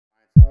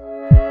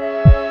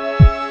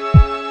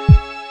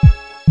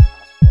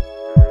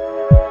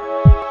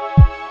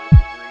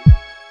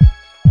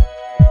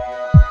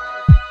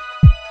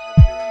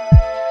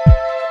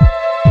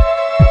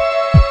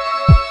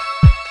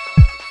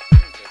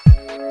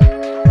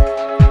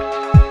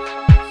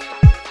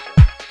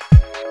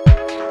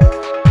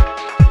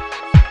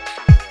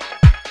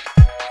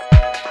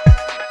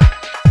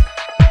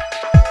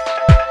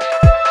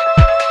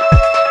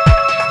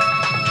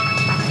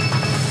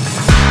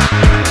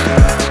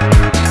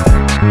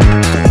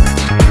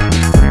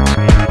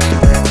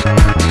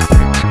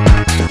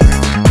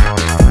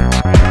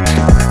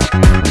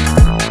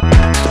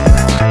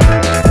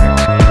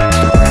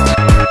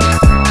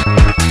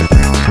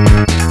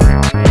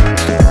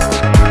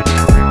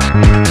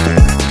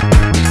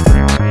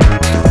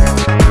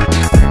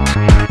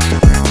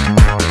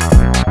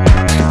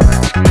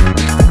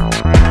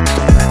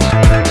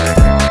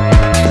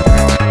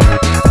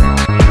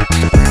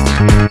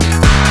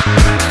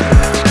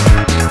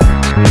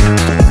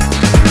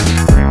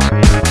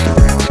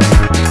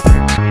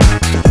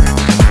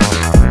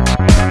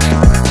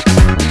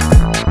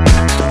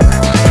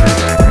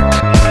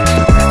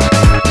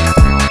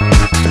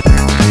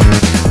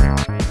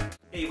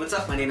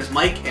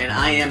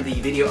I am the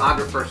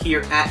videographer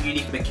here at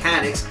Unique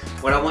Mechanics.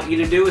 What I want you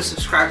to do is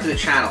subscribe to the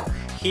channel.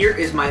 Here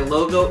is my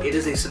logo. It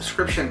is a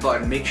subscription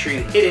button. Make sure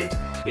you hit it.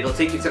 It'll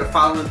take you to the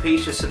following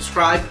page to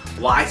subscribe.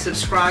 Why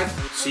subscribe?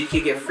 So you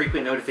can get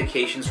frequent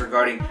notifications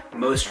regarding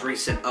most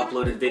recent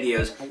uploaded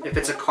videos. If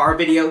it's a car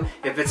video,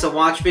 if it's a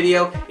watch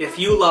video, if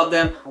you love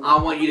them, I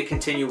want you to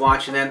continue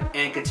watching them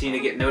and continue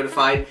to get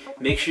notified.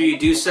 Make sure you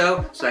do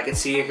so I can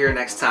see you here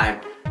next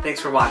time.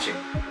 Thanks for watching.